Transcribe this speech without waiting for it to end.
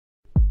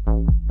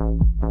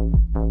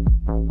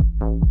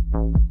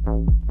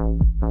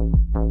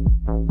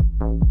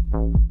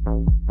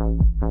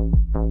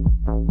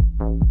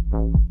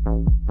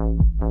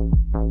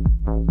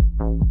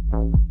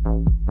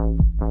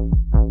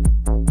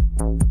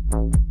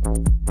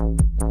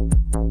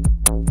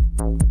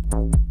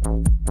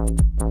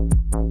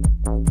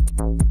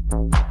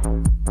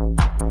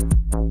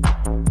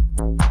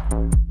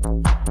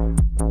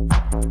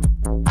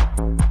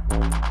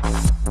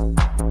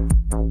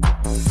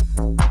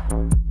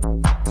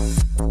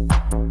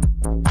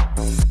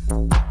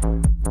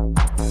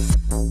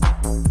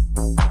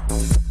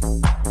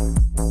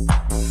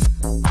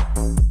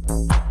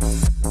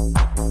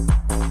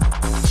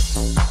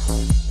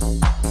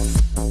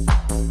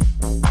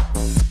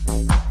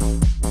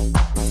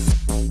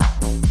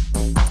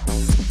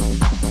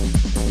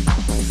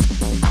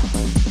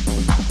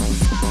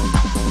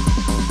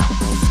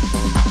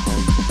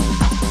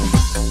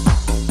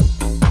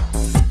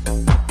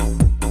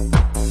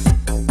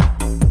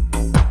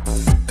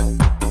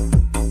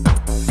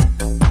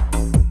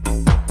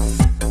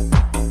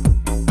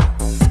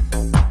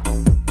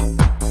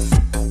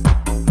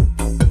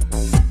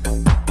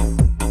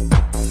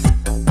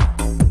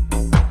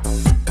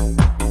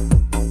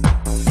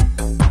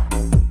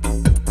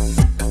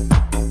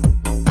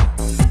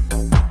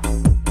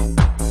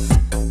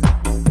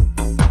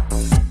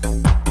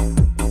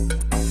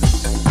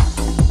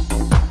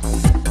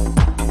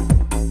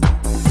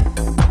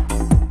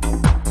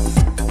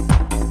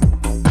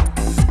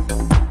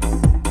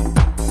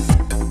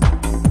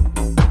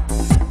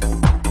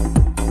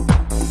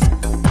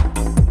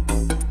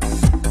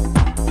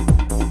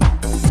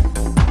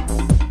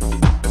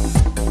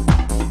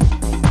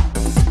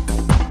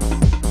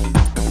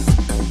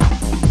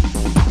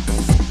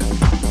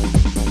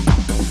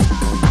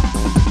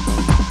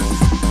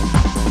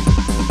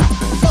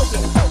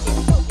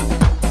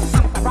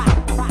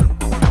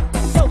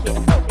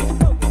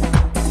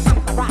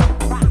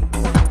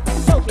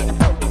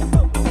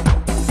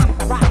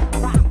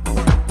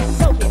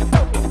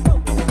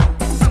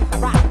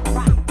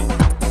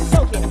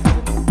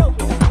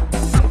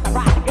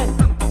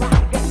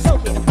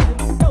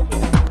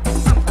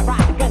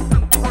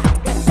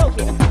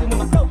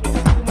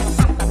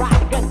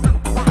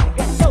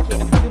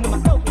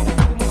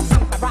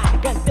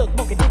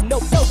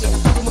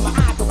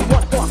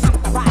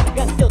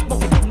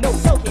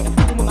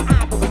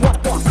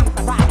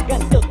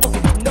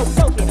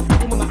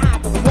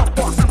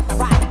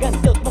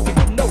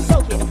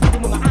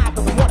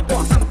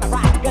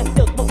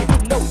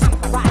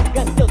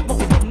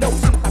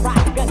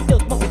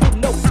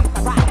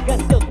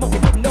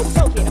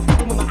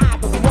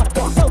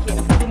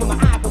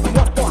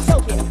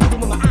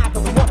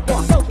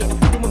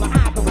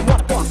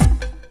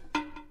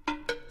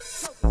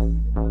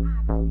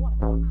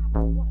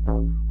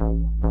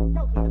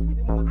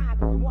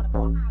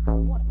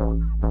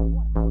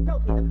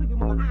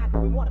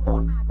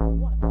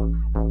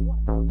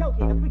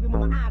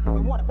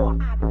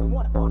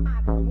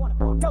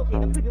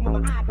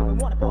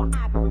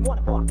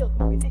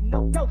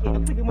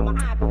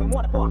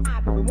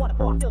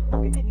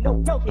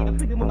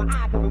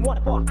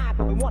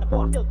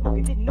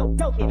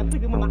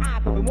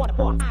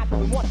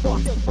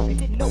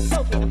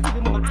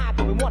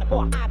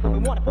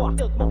open waterfall,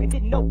 still smoking,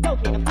 didn't know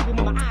cocaine. I'm sleeping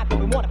with my eyes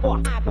open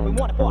waterfall, eyes open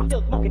waterfall,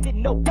 still smoking,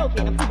 didn't know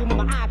cocaine. I'm sleeping with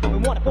my eyes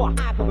open waterfall,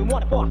 eyes open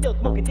waterfall, still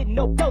smoking, didn't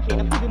know cocaine.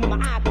 I'm sleeping with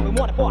my eyes open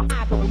waterfall,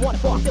 eyes open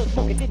waterfall, still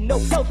smoking, didn't know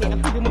cocaine.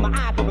 I'm sleeping with my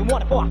eyes open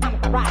waterfall. I'm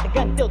a ride the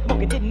gun, still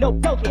smoking, didn't know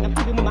cocaine. I'm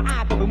sleeping with my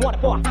eyes open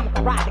waterfall. I'm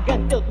a ride the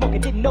gun, still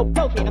smoking, didn't know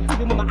cocaine. I'm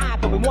sleeping with my eyes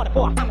open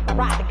waterfall. I'm a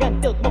ride the gun,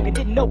 still smoking,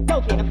 didn't know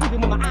cocaine. I'm sleeping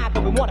with my eyes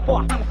open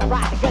waterfall. I'm a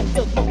ride the gun,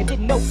 still smoking,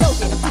 didn't know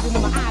cocaine. I'm sleeping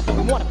with my eyes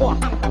open waterfall.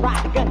 I'm a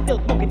ride the gun, still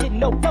smoking, didn't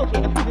know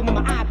cocaine. I'm sleeping with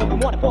my eyes open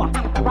waterfall.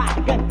 I'm a ride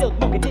the gun, still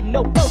smoking, didn't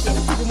know cocaine.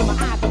 I'm sleeping with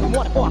my eyes open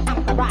waterfall.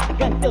 I'm a ride the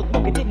gun, still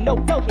smoking, didn't know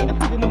cocaine. I'm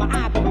sleeping with my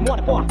eyes open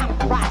waterfall.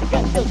 I'm a ride the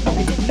gun, still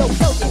smoking, didn't know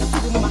cocaine. I'm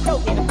sleeping with my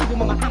cocaine. I'm sleeping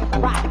with my I'm a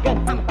ride the gun.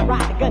 I'm a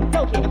ride the gun,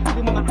 cocaine. I'm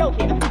sleeping with my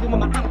cocaine. I'm sleeping with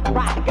my I'm a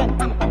ride the gun.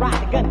 I'm a ride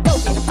the gun,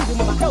 cocaine. I'm sleeping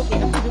with my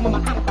cocaine. I'm sleeping with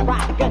my I'm a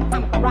ride the gun.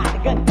 I'm a ride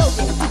the gun,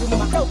 cocaine. I'm sleeping with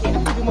my cocaine.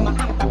 I'm sleeping with my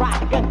I'm a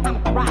ride the gun. I'm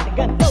a ride the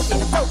gun,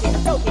 cocaine. Cocaine,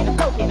 cocaine,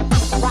 cocaine. I'm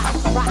a ride,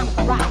 ride,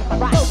 ride,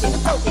 ride, cocaine,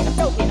 cocaine,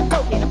 cocaine,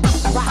 cocaine. I'm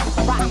a ride,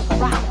 ride,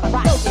 ride,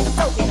 ride, cocaine,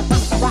 cocaine.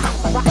 I'm a ride,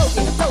 ride,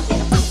 cocaine,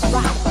 cocaine. I'm a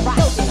ride, ride,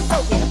 cocaine,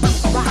 cocaine. I'm a ride,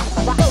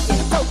 ride,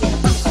 cocaine, cocaine.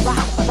 I'm a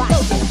ride, ride,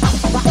 cocaine, I'm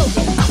a ride,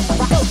 cocaine, I'm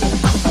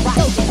a ride,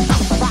 cocaine, I'm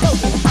a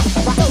ride,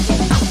 cocaine,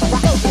 I'm a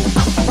ride, cocaine, I'm a ride,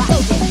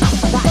 cocaine, I'm a ride, cocaine, I'm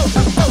a ride, cocaine, I'm a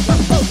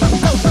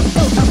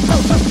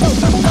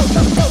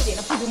ride, cocaine,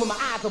 I'm sleeping with my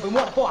eyes open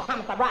waterfall.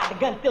 I'm a ride the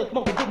gun, still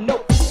smoking, didn't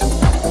know.